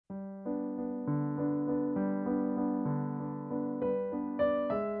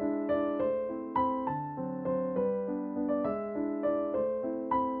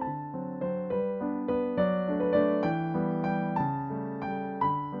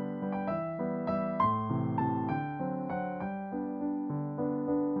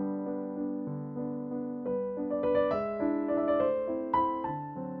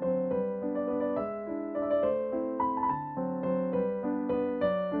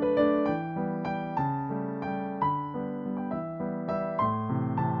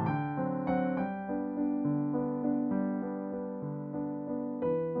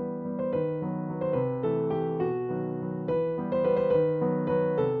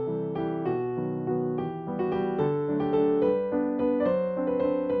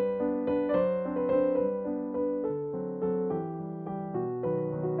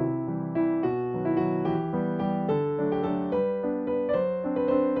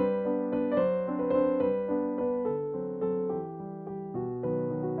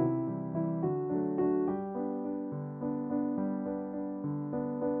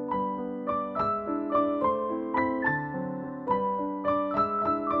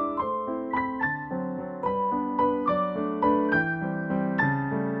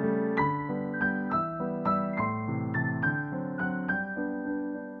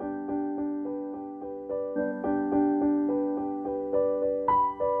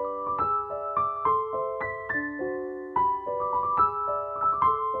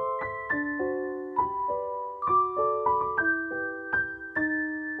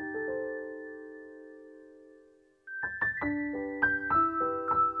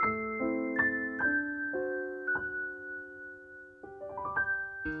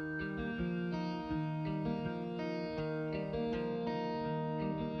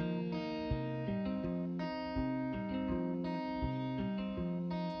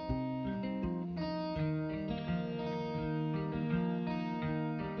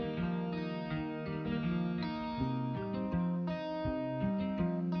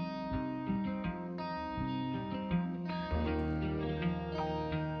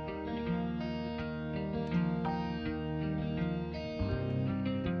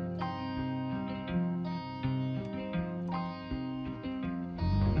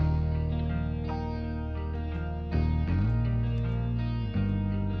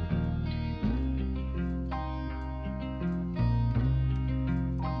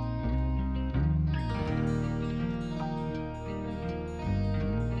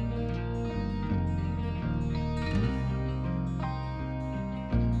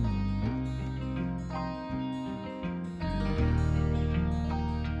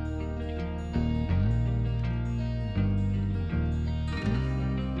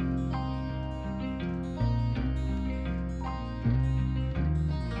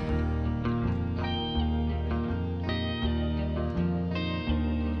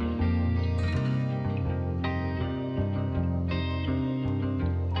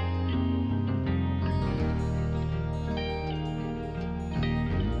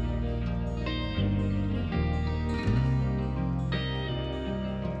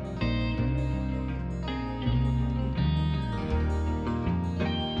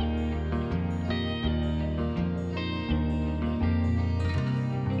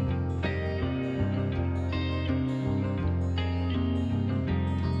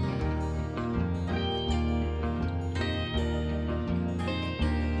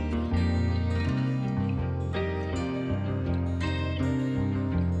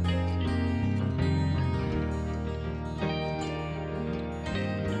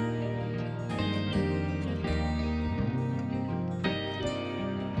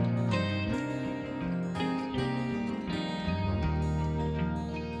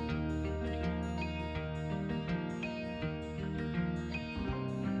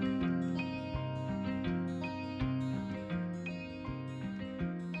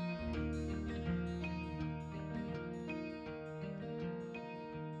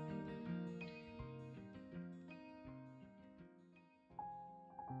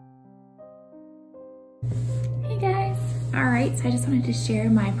All right, so I just wanted to share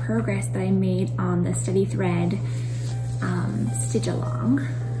my progress that I made on the Steady Thread stitch along.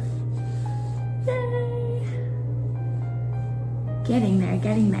 Yay! Getting there,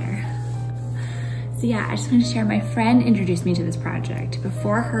 getting there. So yeah, I just wanted to share, my friend introduced me to this project.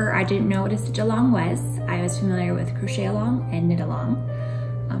 Before her, I didn't know what a stitch along was. I was familiar with crochet along and knit along.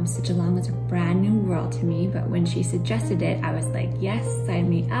 Stitch along was a brand new world to me, but when she suggested it, I was like, yes, sign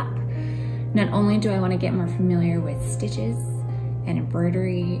me up. Not only do I want to get more familiar with stitches and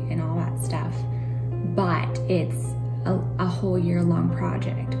embroidery and all that stuff, but it's a whole year-long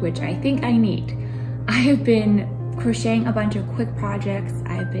project, which I think I need. I have been crocheting a bunch of quick projects.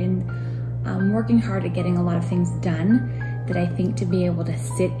 I've been working hard at getting a lot of things done that I think to be able to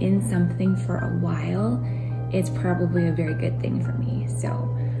sit in something for a while is probably a very good thing for me. So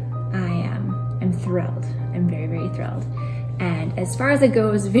I'm thrilled. I'm very, very thrilled. And as far as it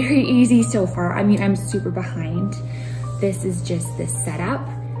goes, very easy so far. I mean, I'm super behind. This is just the setup,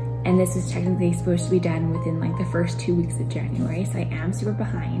 and this is technically supposed to be done within like the first 2 weeks of January, so I am super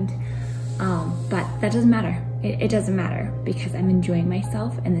behind. But that doesn't matter. It doesn't matter because I'm enjoying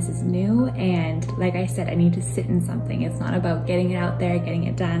myself and this is new, and like I said, I need to sit in something. It's not about getting it out there, getting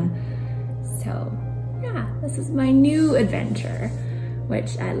it done. So yeah, this is my new adventure,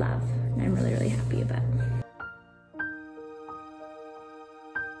 which I love and I'm really, really happy about.